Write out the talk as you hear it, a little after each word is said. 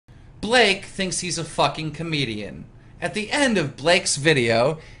Blake thinks he's a fucking comedian. At the end of Blake's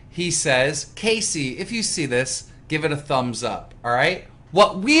video, he says, Casey, if you see this, give it a thumbs up, all right?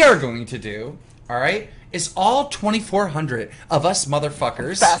 What we are going to do, all right, is all 2,400 of us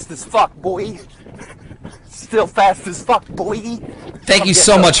motherfuckers. Fast as fuck, boy. Still fast as fuck, boy. Thank you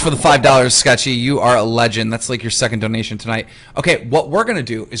so much for the $5, Sketchy. You are a legend. That's like your second donation tonight. Okay, what we're going to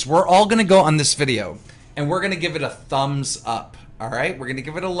do is we're all going to go on this video, and we're going to give it a thumbs up, all right? We're going to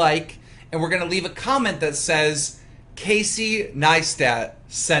give it a like, and we're going to leave a comment that says, Casey Neistat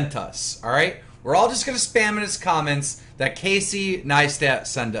sent us, all right? We're all just going to spam in his comments that Casey Neistat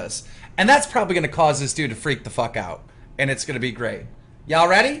sent us. And that's probably going to cause this dude to freak the fuck out. And it's going to be great. Y'all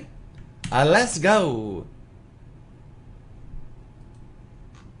ready? Let's go.